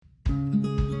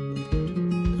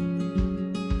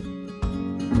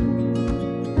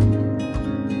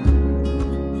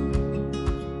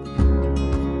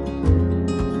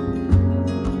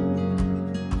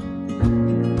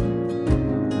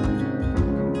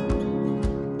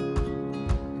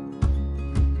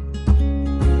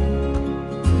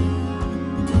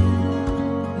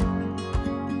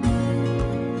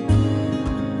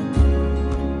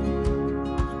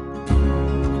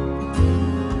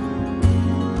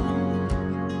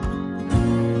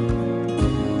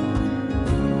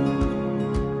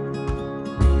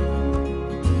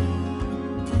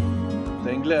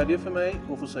glädje för mig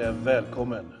att få säga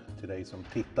välkommen till dig som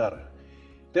tittar.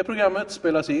 Det programmet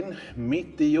spelas in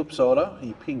mitt i Uppsala,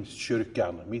 i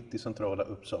Pingstkyrkan, mitt i centrala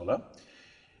Uppsala.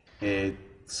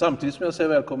 Samtidigt som jag säger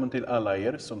välkommen till alla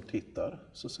er som tittar,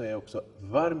 så säger jag också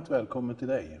varmt välkommen till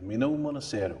dig, Minou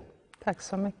Monacero. Tack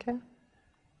så mycket.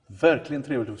 Verkligen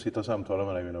trevligt att sitta och samtala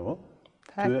med dig, Minou.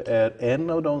 Tack. Du är en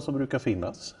av de som brukar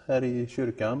finnas här i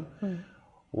kyrkan.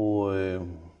 Och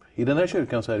i den här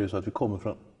kyrkan så är det ju så att vi kommer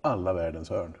från alla världens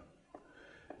hörn.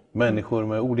 Människor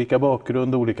med olika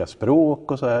bakgrund, olika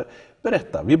språk och så här.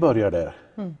 Berätta, vi börjar där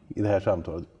i det här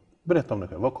samtalet. Berätta om dig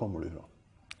själv, var kommer du ifrån?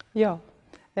 Ja,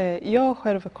 jag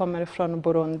själv kommer från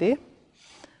Burundi.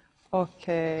 Och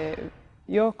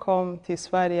jag kom till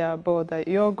Sverige,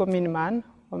 både jag och min man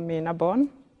och mina barn.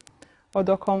 Och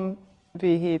då kom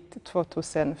vi hit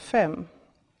 2005.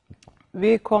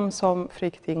 Vi kom som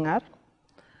flyktingar.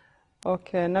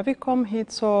 Och när vi kom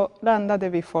hit så landade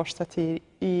vi första tid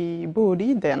i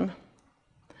Boliden.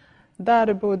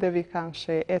 Där bodde vi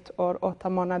kanske 1 år, 8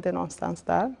 månader någonstans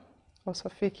där. Och så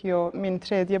fick jag min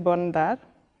 3:e barn där.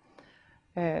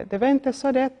 Det var inte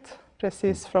så lätt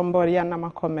precis från början när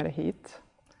man kommer hit.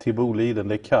 Till Boliden,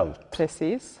 det är kallt.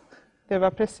 Precis. Det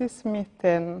var precis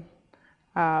mitten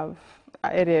av,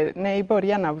 i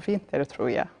början av vinter tror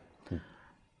jag.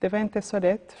 Det var inte så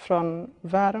lätt från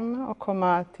varm att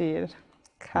komma till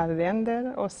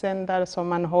kalländer och sen där som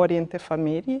man har inte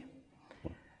familj.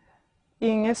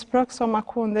 Inget språk som man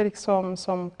kunde liksom,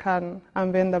 som kan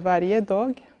använda varje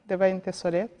dag. Det var inte så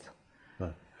lätt.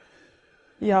 Nej.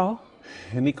 Ja.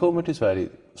 Ni kommer till Sverige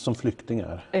som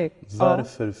flyktingar.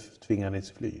 Varför tvingar ni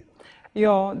fly?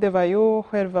 Ja, det var ju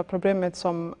själva problemet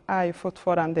som är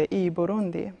fortfarande i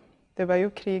Burundi. Det var ju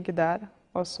krig där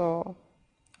och så,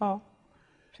 ja.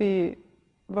 Vi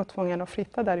var tvungna att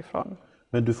flytta därifrån.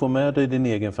 Men du får med dig din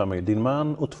egen familj, din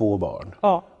man och 2 barn.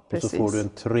 Ja, precis. Och så får du en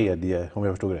 3:e, om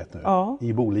jag förstod rätt nu, ja.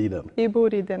 I Boliden. I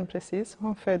Boliden, precis.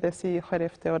 Hon föddes i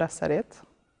Skellefteå lasarett.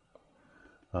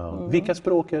 Ja. Vilka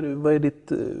språk är du? Vad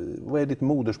är ditt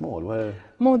modersmål?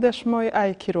 Modersmål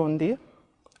är kirundi.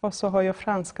 Och så har jag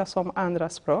franska som andra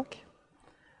språk.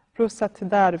 Plus att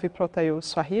där vi pratar ju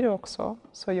swahili också.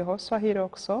 Så jag har swahili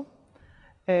också.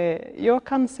 Jag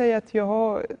kan säga att jag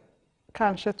har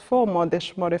kanske 2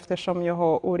 modersmål eftersom jag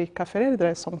har olika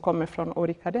föräldrar som kommer från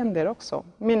olika länder också.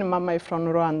 Min mamma är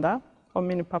från Rwanda och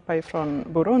min pappa är från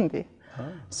Burundi.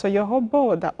 Så jag har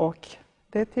båda och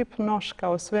det är typ norska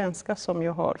och svenska som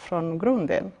jag har från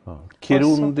grunden.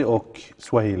 Kirundi och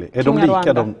swahili, är de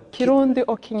lika? Kirundi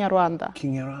och Kinyarwanda.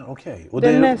 Okej. Och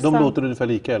de låter ungefär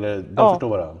lika eller de förstår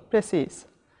varandra? Precis.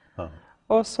 Ja.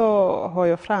 Och så har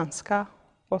jag franska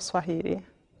och swahili.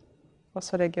 Och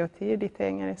så lägger jag till lite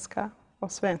engelska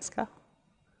och svenska.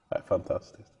 Ja,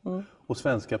 fantastiskt. Och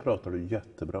svenska pratar du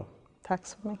jättebra. Tack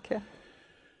så mycket.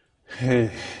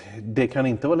 Det kan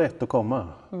inte vara lätt att komma.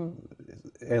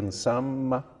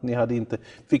 Ensamma.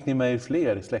 Fick ni med er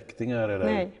fler släktingar? Eller?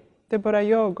 Nej, det är bara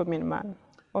jag och min man.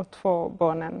 Och 2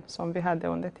 barnen som vi hade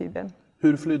under tiden.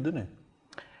 Hur flydde ni?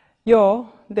 Ja,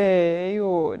 det är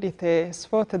ju lite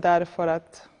svårt därför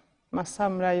att man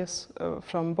samlades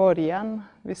från början.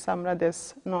 Vi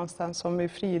samlades någonstans som vi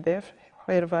flydde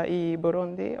själva i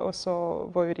Burundi. Och så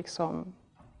var ju liksom,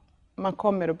 man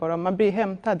kommer bara, man blir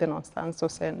hämtad någonstans.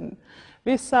 Och sen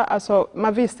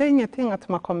man visste ingenting att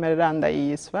man kommer landa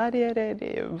i Sverige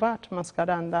eller vart man ska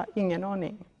landa, ingen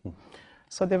aning.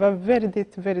 Så det var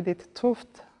väldigt, väldigt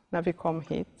tufft när vi kom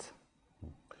hit.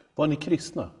 Var ni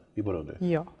kristna i Burundi?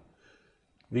 Ja.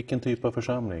 Vilken typ av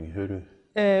församling?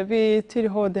 Vi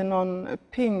tillhörde någon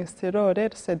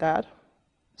pingströrelse där.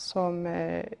 Som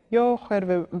jag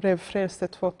själv blev frälst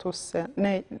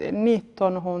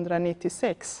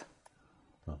 1996.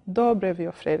 Då blev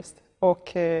jag frälst.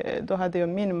 Och då hade jag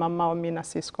min mamma och mina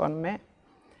syskon med.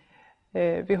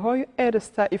 Vi har ju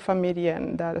äldsta i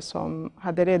familjen där som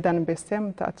hade redan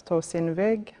bestämt att ta sin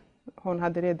väg. Hon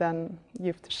hade redan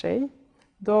gift sig.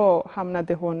 Då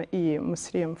hamnade hon i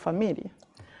muslimfamilj.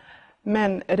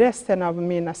 Men resten av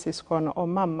mina syskon och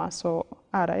mamma så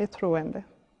är troende.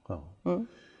 Ja.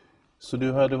 Så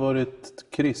du hade varit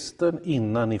kristen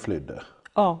innan ni flydde?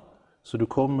 Ja. Så du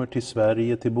kommer till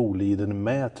Sverige, till Boliden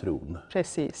med tron?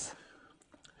 Precis.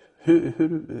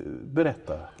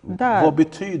 Berätta, vad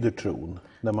betyder tron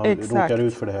när man råkar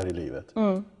ut för det här i livet?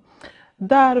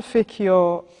 Där fick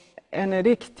jag en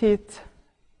riktigt,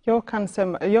 jag kan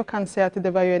säga att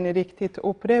det var en riktigt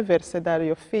upplevelse där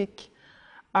jag fick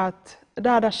att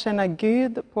lära känna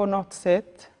Gud på något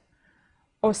sätt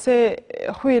och se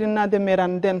skillnaden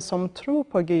mellan den som tror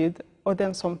på Gud och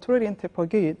den som tror inte på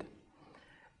Gud.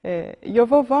 Jag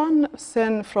var van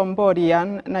sen från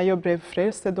början, när jag blev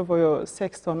frälst, då var jag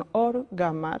 16 år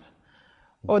gammal.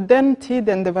 Och den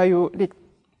tiden, det var ju,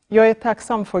 jag är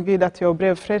tacksam för Gud att jag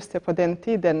blev frälst på den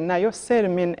tiden. När jag ser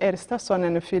min äldsta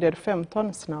son, fyller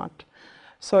 15 snart.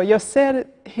 Så jag ser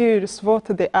hur svårt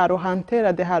det är att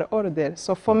hantera det här ordet.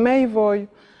 Så för mig var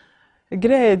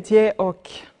glädje och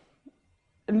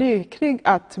lycklig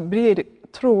att bli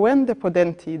troende på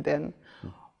den tiden.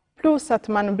 Plus att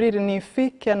man blir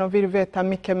nyfiken och vill veta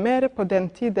mycket mer på den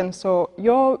tiden. Så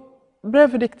jag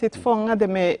blev riktigt fångad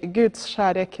med Guds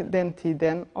kärlek den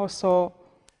tiden. Och så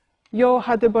jag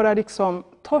hade bara liksom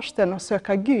törsten att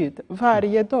söka Gud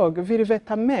varje dag, vill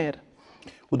veta mer.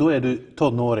 Och då är du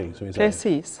tonåring, som vi säger.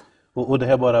 Precis. Och det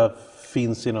här bara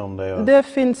finns inom dig? Det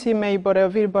finns i mig bara, jag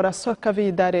vill bara söka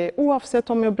vidare. Oavsett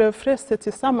om jag blev frälst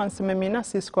tillsammans med mina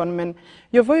syskon. Men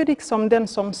jag var ju liksom den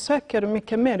som söker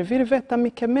mycket mer, vill veta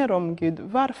mycket mer om Gud.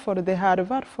 Varför det här,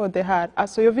 varför det här?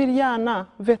 Alltså jag vill gärna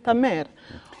veta mer.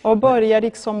 Och börja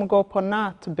liksom gå på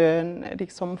nattbön,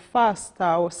 liksom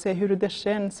fasta och se hur det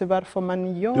känns, varför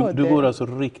man gör det. Du går alltså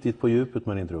riktigt på djupet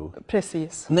med din tro?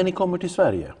 Precis. När ni kommer till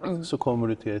Sverige så kommer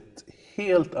du till ett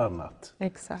helt annat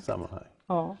sammanhang.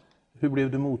 Ja. Hur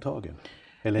blev du mottagen?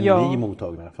 Eller ni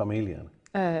mottagna, familjen?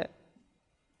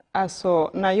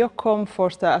 Alltså när jag kom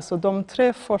de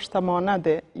 3 första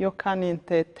månaderna, jag kan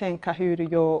inte tänka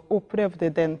hur jag upplevde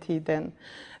den tiden.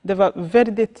 Det var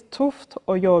väldigt tufft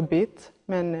och jobbigt,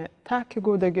 men tack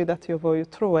gode Gud att jag var ju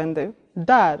troende.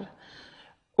 Där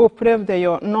upplevde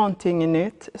jag någonting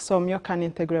nytt som jag kan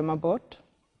inte glömma bort.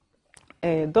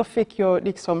 Då fick jag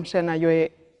liksom känna att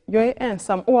jag är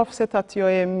ensam, oavsett att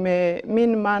jag är med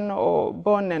min man och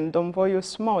barnen, de var ju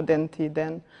små den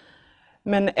tiden.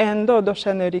 Men ändå då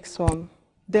känner jag liksom,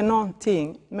 det är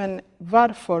någonting. Men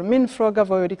varför? Min fråga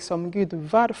var ju liksom, Gud,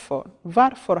 varför?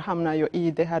 Varför hamnar jag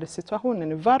i den här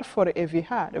situationen? Varför är vi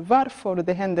här? Varför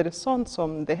det händer sånt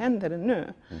som det händer nu?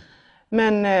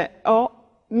 Men ja,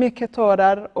 mycket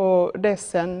tårar och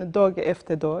ledsen dag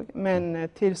efter dag. Men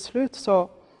till slut så,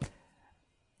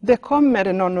 det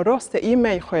kommer någon röst i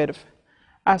mig själv.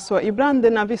 Alltså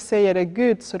ibland när vi säger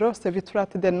Guds röst, vi tror att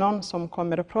det är någon som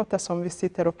kommer att prata som vi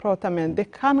sitter och pratar, men det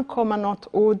kan komma något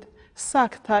ord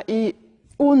sakta i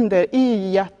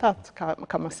hjärtat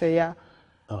kan man säga,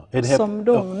 som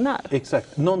lugnar. Ja,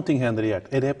 exakt, någonting händer i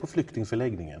hjärtat. Är det här på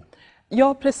flyktingförläggningen?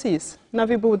 Ja, precis. När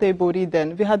vi bodde i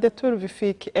Boliden, vi hade tur, vi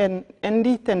fick en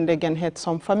liten lägenhet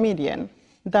som familjen.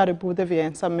 Där bodde vi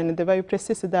ensam, men det var ju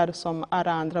precis där som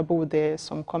alla andra bodde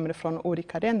som kommer från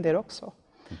olika länder också.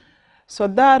 Så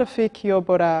där fick jag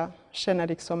bara känna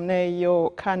liksom, nej,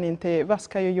 jag kan inte, vad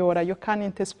ska jag göra? Jag kan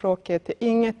inte språket,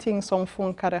 ingenting som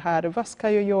funkar här, vad ska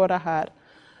jag göra här?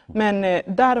 Men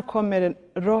där kommer en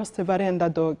röst varenda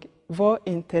dag, var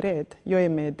inte rädd, jag är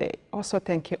med dig. Och så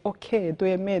tänker jag, okej, du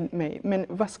är med mig, men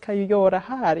vad ska jag göra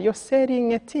här? Jag ser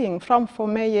ingenting, framför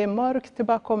mig är mörkt,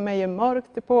 bakom mig är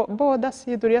mörkt, på båda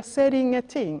sidor, jag ser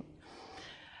ingenting.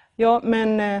 Ja,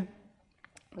 men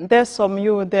det som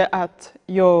gjorde att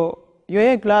jag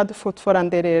är glad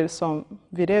fortfarande det som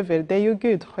vi lever, det är ju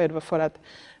Gud själv, för att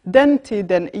den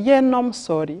tiden genom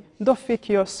sorg, då fick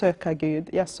jag söka Gud.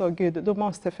 Jag sa, Gud, du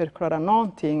måste förklara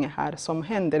någonting här som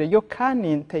händer. Jag kan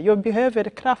inte, jag behöver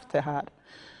krafter här.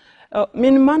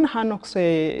 Min man, han också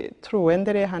är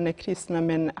troende, han är kristen,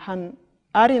 men han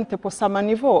är inte på samma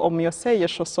nivå, om jag säger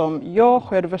så, som jag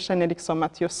själv känner liksom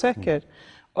att jag söker.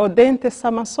 Och det är inte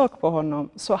samma sak på honom.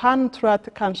 Så han tror att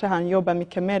kanske han jobbar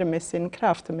mycket mer med sin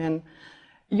kraft, men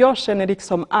jag känner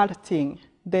liksom allting.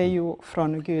 Det är ju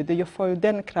från Gud. Jag får ju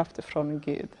den kraften från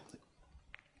Gud.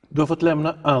 Du har fått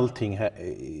lämna allting här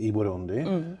i Burundi.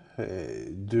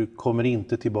 Du kommer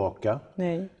inte tillbaka.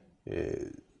 Nej.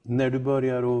 När du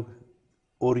börjar att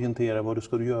orientera vad du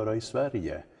ska göra i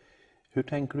Sverige, hur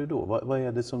tänker du då? Vad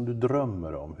är det som du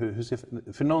drömmer om?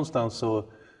 För någonstans så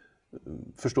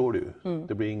förstår du,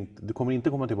 du kommer inte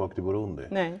komma tillbaka till Burundi.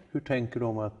 Nej. Hur tänker du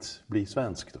om att bli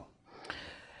svensk då?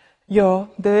 Ja,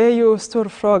 det är ju en stor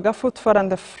fråga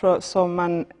fortfarande som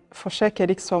man försöker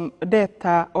liksom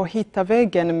leta och hitta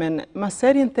vägen, men man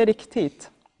ser inte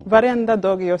riktigt. Varenda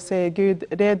dag jag säger, Gud,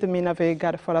 led mina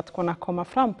vägar för att kunna komma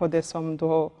fram på det som du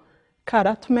har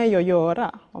kallat mig att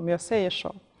göra, om jag säger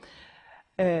så.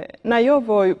 När jag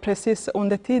var precis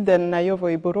under tiden när jag var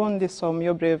i Burundi som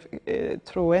jag blev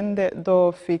troende,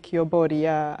 då fick jag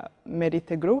börja med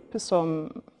lite grupp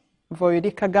som var ju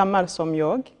lika gammal som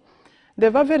jag. Det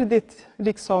var väldigt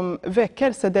liksom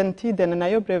väckelse den tiden när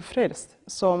jag blev frälst,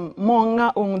 som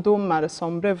många ungdomar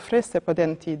som blev frälsta på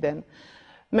den tiden.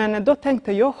 Men då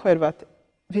tänkte jag själv att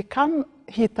vi kan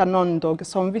hitta någon dag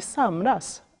som vi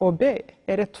samlas och be.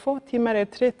 Är det 2 timmar eller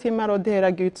 3 timmar och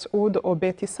dela Guds ord och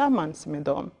be tillsammans med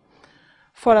dem.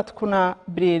 För att kunna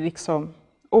bli liksom,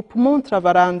 uppmuntra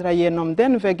varandra genom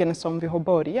den vägen som vi har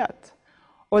börjat.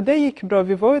 Och det gick bra.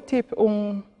 Vi var typ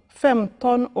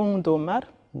 15 ungdomar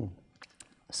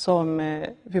som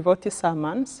vi var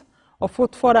tillsammans. Och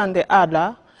fortfarande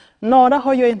alla. Några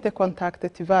har jag inte kontakter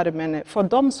tyvärr, men för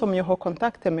de som jag har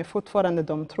kontakter med fortfarande,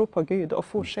 de tror på Gud och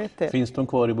fortsätter. Finns de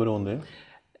kvar i Burundi?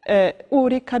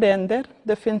 Olika länder.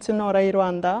 Det finns några i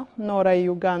Rwanda, några i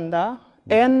Uganda.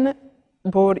 En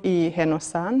bor i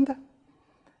Härnösand.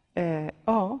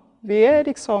 Ja, vi är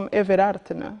liksom överallt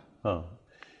nu. Ja.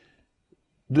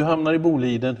 Du hamnar i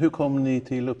Boliden. Hur kom ni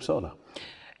till Uppsala?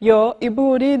 Ja, i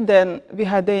Boliden vi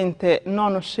hade inte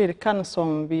någon kyrkan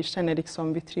som vi känner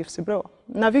liksom vi trivs bra.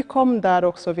 När vi kom där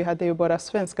också, vi hade ju bara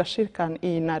Svenska kyrkan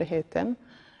i närheten.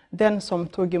 Den som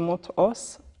tog emot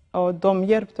oss. Och de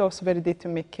hjälpte oss väldigt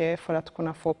mycket för att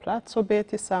kunna få plats och be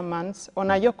tillsammans. Och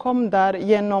när jag kom där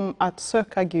genom att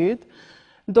söka Gud,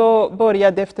 då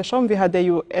började, eftersom vi hade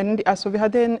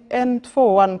ju en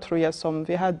tvåan tror jag som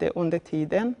vi hade under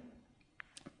tiden.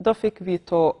 Då fick vi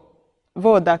ta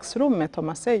vardagsrummet, om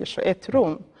man säger så, ett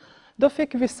rum. Då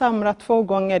fick vi samla 2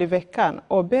 gånger i veckan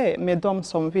och be med dem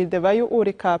som vill. Det var ju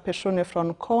olika personer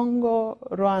från Kongo,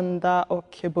 Rwanda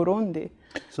och Burundi.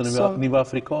 Så ni var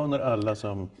afrikaner alla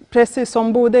som... Precis,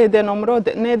 som bodde i den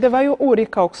området. Nej, det var ju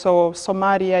olika också.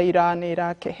 Somalia, Iran,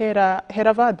 Irak,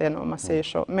 hela världen om man säger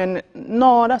så. Men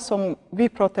några som vi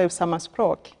pratar ju samma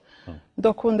språk.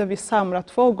 Då kunde vi samla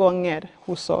 2 gånger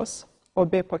hos oss och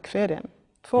be på kvällen.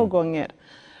 2 gånger.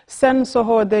 Sen så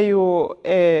har det ju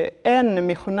en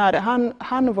missionär,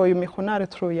 han var ju missionär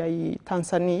tror jag i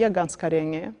Tanzania ganska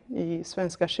länge, i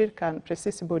Svenska kyrkan,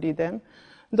 precis i Boliden.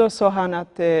 Då sa han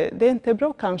att det är inte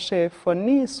bra kanske för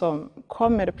ni som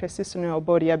kommer precis nu och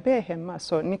börjar be hemma,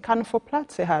 så ni kan få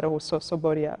plats här hos oss och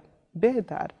börja be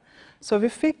där. Så vi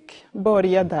fick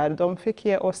börja där, de fick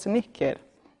ge oss nyckel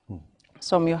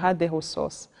som jag hade hos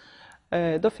oss.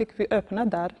 Då fick vi öppna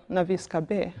där när vi ska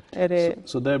be.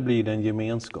 Så där blir det en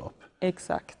gemenskap?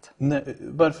 Exakt.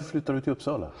 Varför flyttade du till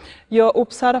Uppsala? Ja,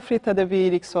 Uppsala flyttade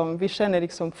vi känner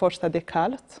liksom först att det är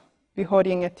kallt. Vi har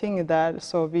ingenting där,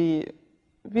 så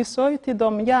vi sa ju till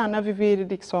dem gärna vi vill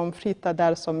liksom flytta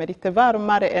där som är lite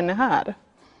varmare än här.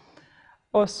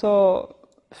 Och så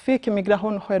fick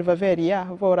migration själva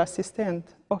välja, vår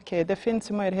assistent. Okej, det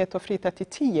finns möjlighet att flytta till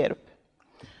Tierp.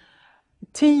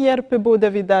 Tierp bodde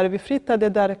vi där. Vi flyttade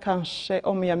där kanske,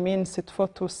 om jag minns,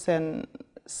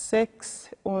 2006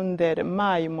 under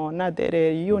maj månad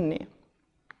eller juni.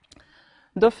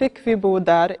 Då fick vi bo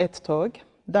där ett tag.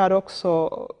 Där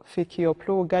också fick jag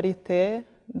plugga lite.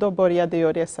 Då började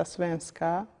jag läsa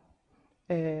svenska.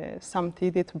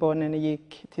 Samtidigt barnen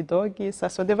gick till dagis.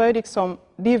 Alltså det var ju liksom,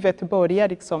 livet började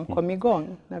liksom komma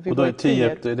igång. När vi och då är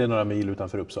Tierp, det är några mil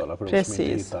utanför Uppsala för de som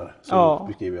inte hittar. Så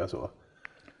beskriver jag så.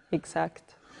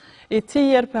 Exakt. I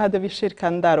Tierp hade vi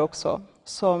kyrkan där också.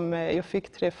 Som jag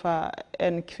fick träffa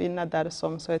en kvinna där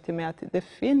som sa till mig att det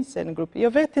finns en grupp.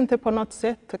 Jag vet inte, på något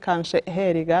sätt kanske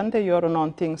heligande gör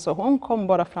någonting, så hon kom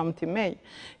bara fram till mig.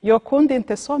 Jag kunde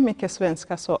inte så mycket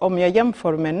svenska så om jag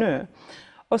jämför med nu.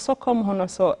 Och så kom hon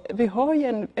och sa, vi har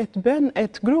ju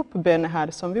ett gruppbön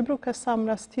här som vi brukar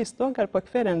samlas tisdagar på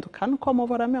kvällen. Du kan komma och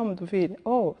vara med om du vill.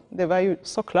 Det var ju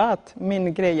såklart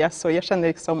min grej. Så jag kände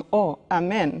liksom,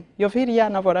 amen. Jag vill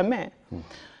gärna vara med.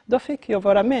 Då fick jag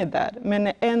vara med där.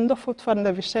 Men ändå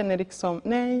fortfarande vi känner liksom,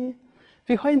 nej,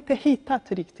 vi har inte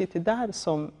hittat riktigt där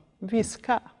som vi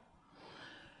ska.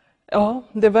 Ja,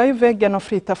 det var ju vägen att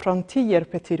flytta från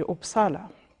Tierp till Uppsala.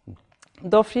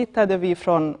 Då flyttade vi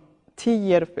från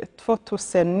Tierp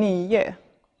 2009.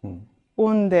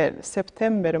 Under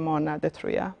september månad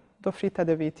tror jag. Då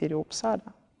flyttade vi till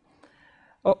Uppsala.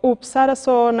 Och Uppsala,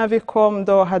 så när vi kom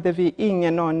då hade vi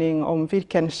ingen aning om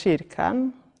vilken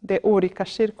kyrkan. Det är olika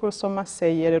kyrkor som man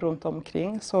säger runt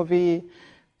omkring. Så vi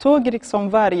tog liksom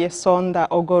varje söndag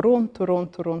och gå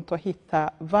runt och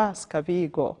hitta var ska vi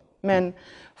gå. Men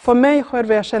för mig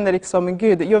själv, jag känner liksom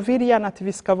Gud, jag vill gärna att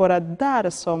vi ska vara där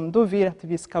som du vill att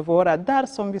vi ska vara. Där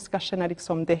som vi ska känna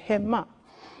liksom det hemma.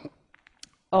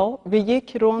 Ja, vi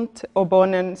gick runt och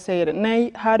barnen säger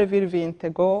nej, här vill vi inte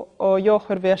gå. Och jag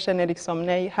själv, jag känner liksom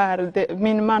nej, här.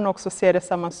 Min man också säger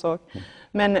samma sak.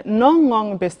 Men någon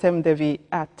gång bestämde vi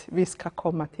att vi ska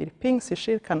komma till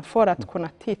Pingstkyrkan för att kunna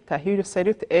titta hur det ser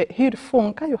ut. Hur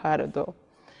funkar ju här då?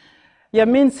 Jag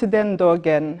minns den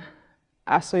dagen,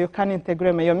 alltså jag kan inte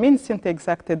glömma, jag minns inte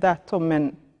exakt datum,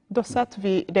 men då satt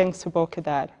vi längst bak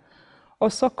där.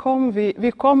 Och så kom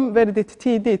vi kom väldigt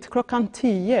tidigt,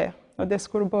 10:00. Och det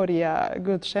skulle börja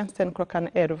gudstjänsten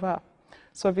 11:00.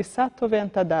 Så vi satt och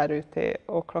väntade där ute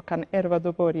och klockan 11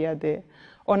 då började.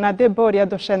 Och när det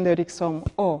började då kände jag liksom,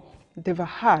 det var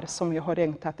här som jag har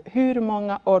längtat. Hur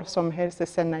många år som helst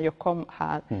sedan när jag kom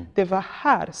här. Det var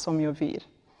här som jag vill.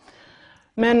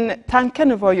 Men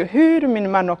tanken var ju hur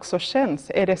min man också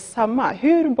känns. Är det samma?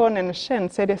 Hur barnen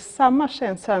känns? Är det samma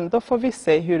känslan? Då får vi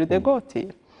se hur det går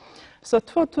till. Så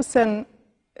 2000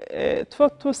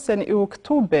 i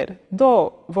oktober,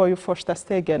 då var ju första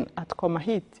stegen att komma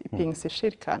hit i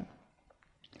Pingstkyrkan.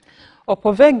 Och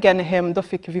på vägen hem då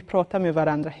fick vi prata med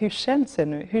varandra. Hur känns det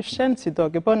nu? Hur känns det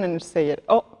idag? Barnen säger,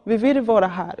 vi vill vara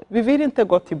här. Vi vill inte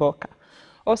gå tillbaka.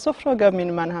 Och så frågade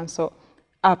min man, han sa,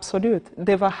 absolut,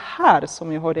 det var här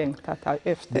som jag har längtat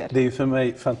efter. Det är ju för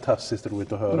mig fantastiskt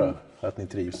roligt att höra att ni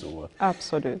trivs så.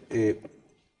 Absolut.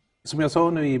 Som jag sa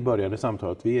nu i början av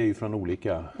samtalet, vi är ju från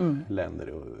olika länder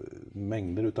och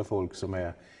mängder utav folk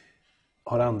som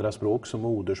har andra språk som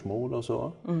modersmål och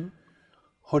så.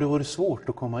 Har det varit svårt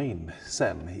att komma in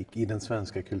sen i den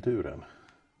svenska kulturen?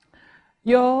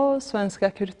 Ja,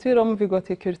 svenska kultur, om vi går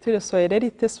till kultur så är det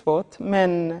lite svårt,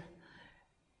 men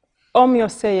om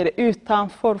jag säger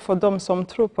utanför för de som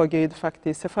tror på Gud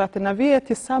faktiskt, för att när vi är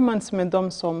tillsammans med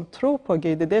de som tror på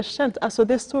Gud, det känns, alltså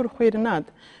det är stor skillnad.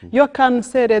 Jag kan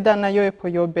se redan när jag är på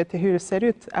jobbet hur det ser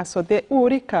ut, alltså det är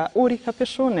olika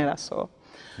personer alltså.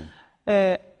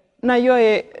 När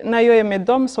jag är med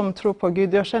dem som tror på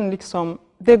Gud, jag känner liksom,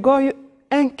 det går ju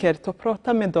enkelt att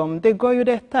prata med dem, det går ju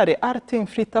lättare, allting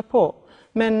flyttar på.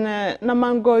 Men när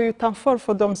man går utanför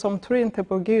för de som tror inte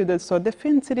på Gud, så det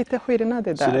finns lite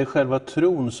skillnader där. Så det är själva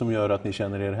tron som gör att ni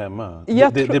känner er hemma?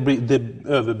 Det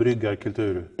överbryggar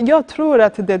kultur? Jag tror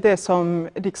att det är det som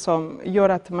liksom gör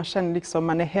att man känner liksom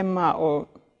man är hemma och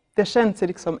det känns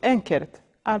liksom enkelt.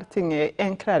 Allting är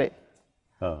enklare.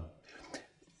 Ja.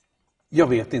 Jag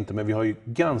vet inte, men vi har ju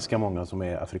ganska många som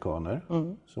är afrikaner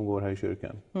som går här i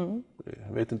kyrkan.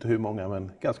 Jag vet inte hur många,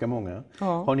 men ganska många. Ja.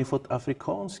 Har ni fått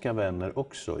afrikanska vänner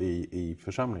också i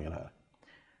församlingen här?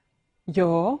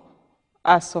 Ja,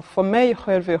 alltså för mig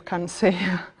själv jag kan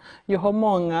säga, jag har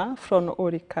många från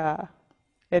olika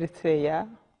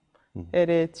Eritrea,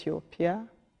 Etiopien.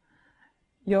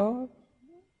 Ja,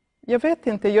 jag vet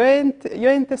inte, jag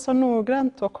är inte så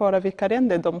noggrant att kolla vilka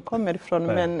länder de kommer ifrån,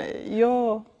 men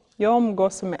jag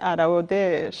umgås med alla och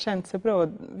det känns bra,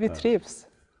 vi trivs.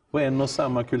 Och en och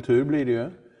samma kultur blir det ju,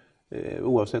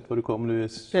 oavsett var du kommer, du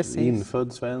är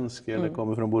infödd svensk eller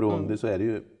kommer från Burundi, så är det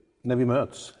ju, när vi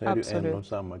möts, är det ju en och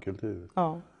samma kultur.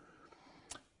 Ja.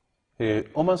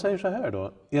 Om man säger så här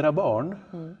då, era barn,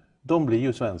 de blir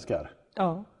ju svenskar.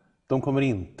 Ja. De kommer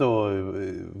inte att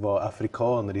vara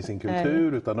afrikaner i sin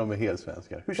kultur, utan de är helt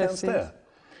svenskar. Hur känns det?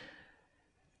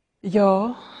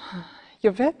 Ja,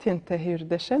 jag vet inte hur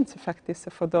det känns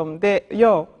faktiskt för dem.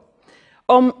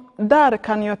 Där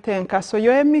kan jag tänka, så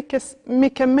jag är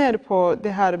mycket mer på det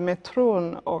här med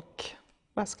tron och,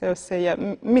 vad ska jag säga,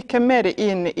 mycket mer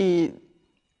in i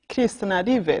kristna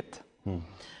livet.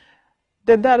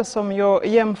 Det där som jag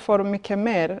jämför mycket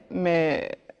mer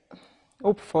med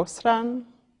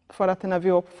uppfostran, för att när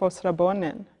vi uppfostrar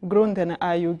barnen, grunden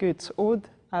är ju Guds ord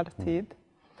alltid.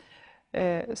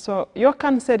 Så jag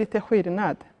kan se lite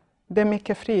skillnad. Det är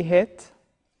mycket frihet.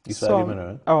 I Sverige menar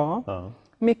du? Ja,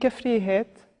 mycket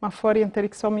frihet. Man får inte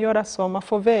liksom göra så, man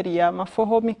får välja, man får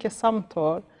ha mycket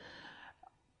samtal.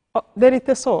 Det är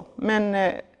lite så,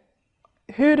 men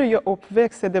hur jag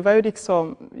uppväxte, det var ju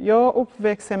liksom, jag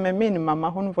uppväxte med min mamma,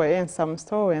 hon var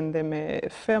ensamstående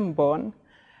med 5 barn.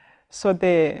 Så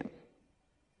det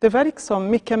var liksom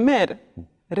mycket mer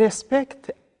respekt.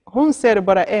 Hon ser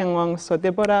bara en gång, så det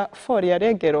är bara följa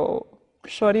regler och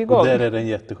kör igång. Och där är det en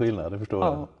jätteskillnad, det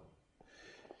förstår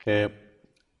jag.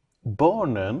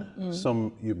 Barnen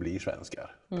som ju blir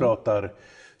svenskar, pratar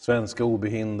svenska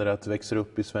obehindrat, växer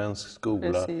upp i svensk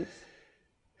skola. Precis.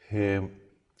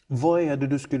 Vad är det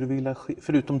du skulle vilja,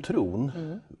 förutom tron,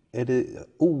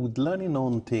 odlar ni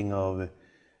någonting av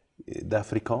det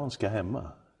afrikanska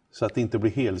hemma? Så att det inte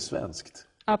blir helt svenskt?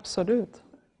 Absolut.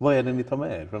 Vad är det ni tar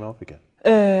med er från Afrika?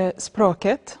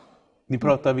 Språket.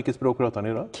 Vilket språk pratar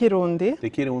ni då? Kirundi. Det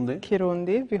är Kirundi.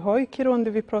 Kirundi. Vi har ju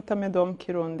Kirundi, vi pratar med dem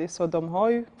Kirundi, så de har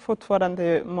ju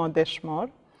fortfarande modersmål.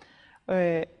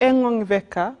 En gång i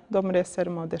veckan, de läser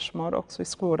modersmål också i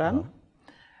skolan.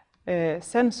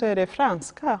 Sen så är det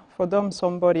franska för de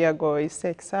som börjar gå i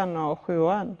 6:an och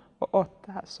 7:an och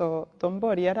 8, så de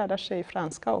börjar lära sig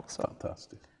franska också.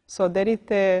 Fantastiskt. Så det är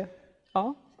lite,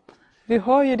 vi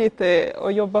har ju lite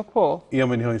att jobba på. Ja,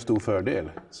 men ni har ju en stor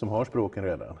fördel som har språken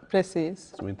redan.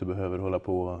 Precis. Som inte behöver hålla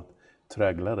på och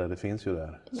Tragglare, det finns ju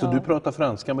där. Så Ja. du pratar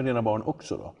franska med dina barn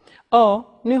också då? Ja,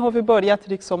 nu har vi börjat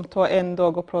liksom ta en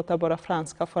dag och prata bara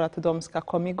franska för att de ska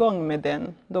komma igång med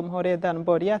den. De har redan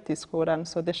börjat i skolan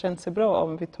så det känns bra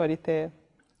om vi tar lite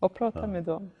och pratar med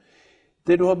dem.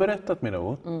 Det du har berättat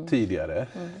med tidigare,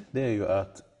 det är ju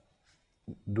att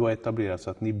du har etablerat så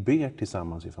att ni ber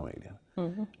tillsammans i familjen.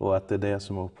 Och att det är det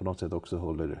som på något sätt också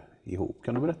håller ihop.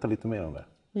 Kan du berätta lite mer om det?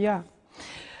 Ja,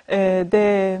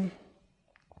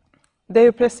 det är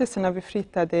ju precis när vi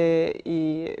flyttade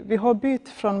vi har bytt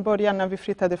från början när vi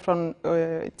flyttade från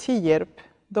Tierp.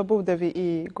 Då bodde vi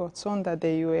i Gottsunda, det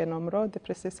är ju en område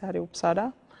precis här i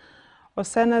Uppsala. Och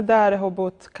sen där har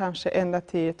bott kanske ända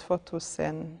till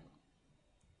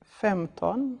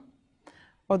 2015.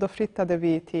 Och då flyttade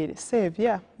vi till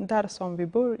Sävja, där som vi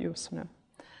bor just nu.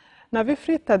 När vi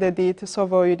flyttade dit så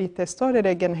var ju lite större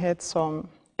lägenhet som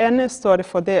ännu större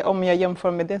för det om jag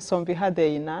jämför med det som vi hade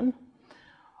innan.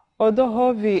 Och då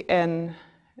har vi en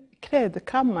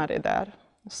klädkammare där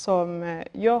som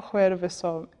jag själv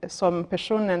som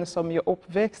personen som jag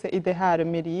uppväxte i det här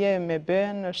miljön med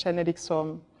bön känner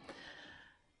liksom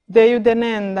det är ju den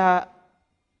enda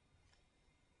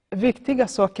viktiga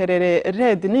saker är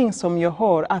räddning som jag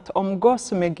har att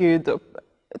umgås med Gud.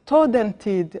 Ta den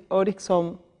tid och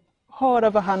liksom höra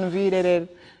vad han vill eller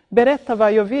berätta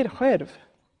vad jag vill själv.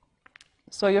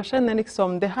 Så jag känner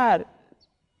liksom det här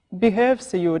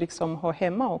behövs ju liksom ha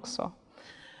hemma också.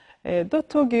 Då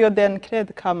tog jag den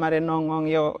klädkammaren någon gång.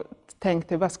 Jag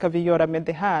tänkte vad ska vi göra med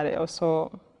det här? Och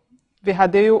så, vi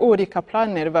hade ju olika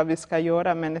planer vad vi ska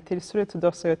göra men till slut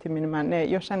då sa jag till min man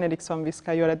nej, jag känner liksom vi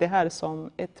ska göra det här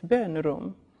som ett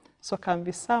bönrum. Så kan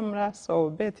vi samlas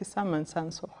och be tillsammans,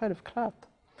 så självklart.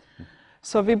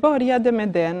 Så vi började med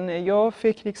den. Jag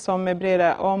fick liksom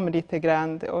möblera om lite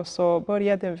grann och så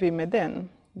började vi med den.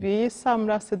 Vi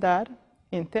samlas där.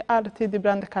 Inte alltid,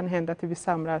 ibland kan hända att vi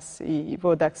samlas i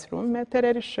vardagsrummet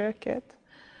eller i köket.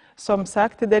 Som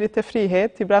sagt, det är lite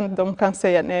frihet. Ibland de kan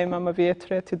säga nej mamma vi är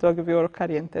trött idag, vi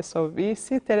orkar inte. Så vi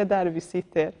sitter där vi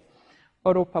sitter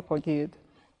och ropar på Gud.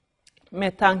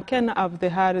 Med tanken av det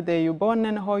här, det är ju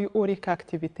barnen har ju olika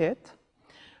aktivitet.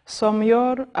 Som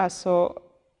gör, alltså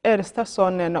äldsta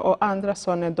sonen och andra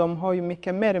sonen, de har ju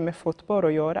mycket mer med fotboll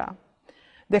att göra.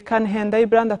 Det kan hända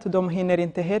ibland att de hinner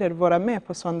inte heller vara med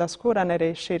på söndagsskolan eller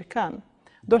i kyrkan.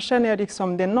 Då känner jag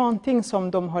liksom det är någonting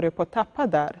som de håller på att tappa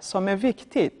där, som är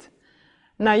viktigt.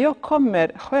 När jag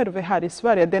kommer själv här i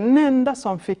Sverige, den enda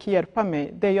som fick hjälpa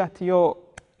mig, det är ju att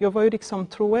jag var ju liksom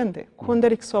troende. Kunde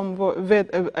liksom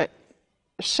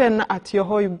känna att jag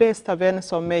har ju bästa vän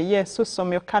som är Jesus,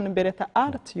 som jag kan berätta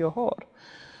allt jag har.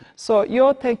 Så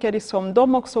jag tänker liksom,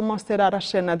 de också måste lära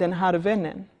känna den här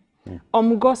vännen.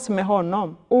 Umgås med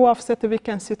honom, oavsett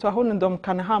vilken situation de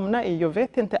kan hamna i. Jag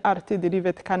vet inte alltid,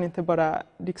 livet kan inte bara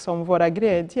liksom vara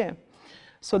glädje.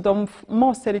 Så de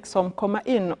måste liksom komma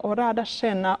in och lära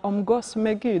känna, umgås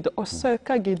med Gud och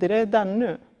söka Gud redan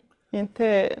nu.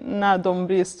 Inte när de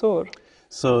blir stor.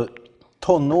 Så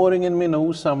tonåringen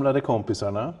Minou samlade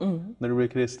kompisarna när du blev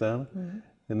kristen.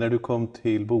 När du kom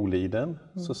till Boliden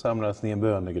så samlades ni i en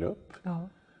bönegrupp. Ja.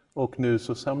 Och nu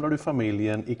så samlar du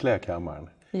familjen i klädkammaren.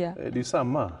 Ja. Det är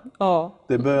samma. Ja.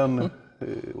 Det är bön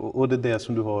och det är det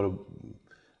som du har,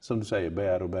 som du säger, det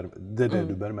är det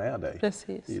du bär med dig.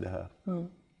 Precis. I det här.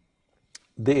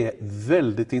 Det är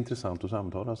väldigt intressant att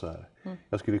samtala så här.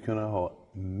 Jag skulle kunna ha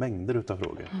mängder utav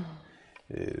frågor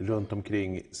runt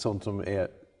omkring sånt som är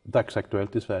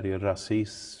dagsaktuellt i Sverige,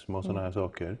 rasism och sådana här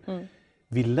saker.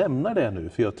 Vi lämnar det nu,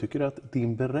 för jag tycker att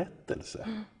din berättelse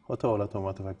har talat om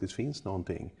att det faktiskt finns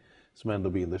någonting som ändå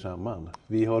binder samman.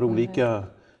 Vi har olika,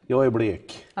 jag är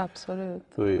blek.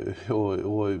 Absolut.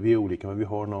 Och vi är olika, men vi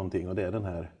har någonting och det är den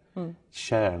här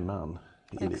kärnan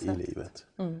i livet.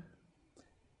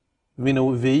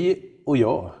 Minou, vi och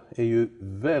jag är ju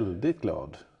väldigt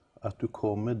glad att du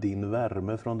kom med din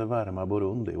värme från det varma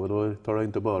Burundi. Och då talar jag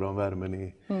inte bara om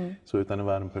värmen så utan en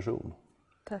varm person.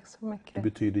 Tack så mycket. Det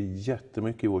betyder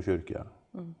jättemycket i vår kyrka.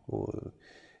 Och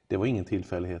det var ingen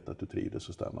tillfällighet att du trivdes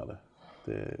och stannade.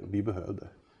 Vi behövde.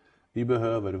 Vi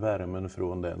behöver värmen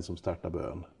från den som startar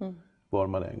bön. Var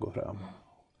man än går fram.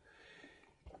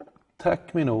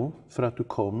 Tack Minou för att du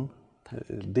kom.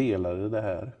 Delade det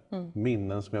här.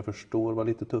 Minnen som jag förstår var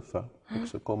lite tuffa.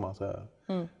 Också komma så här.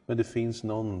 Men det finns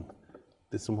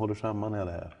det som håller samman är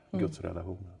det här. Guds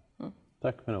relationen.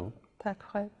 Tack Minou. Tack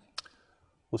själv.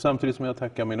 Och samtidigt som jag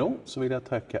tackar Minou så vill jag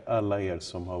tacka alla er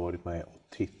som har varit med och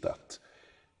tittat.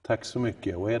 Tack så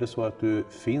mycket. Och är det så att du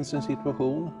finns i en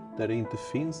situation där det inte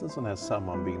finns en sån här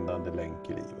sammanbindande länk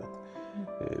i livet.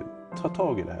 Ta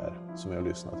tag i det här som jag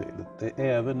lyssnar till. Det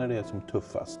är även när det är som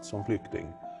tuffast som flykting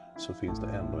så finns det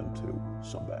ändå en tro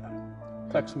som bär.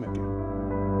 Tack så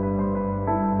mycket.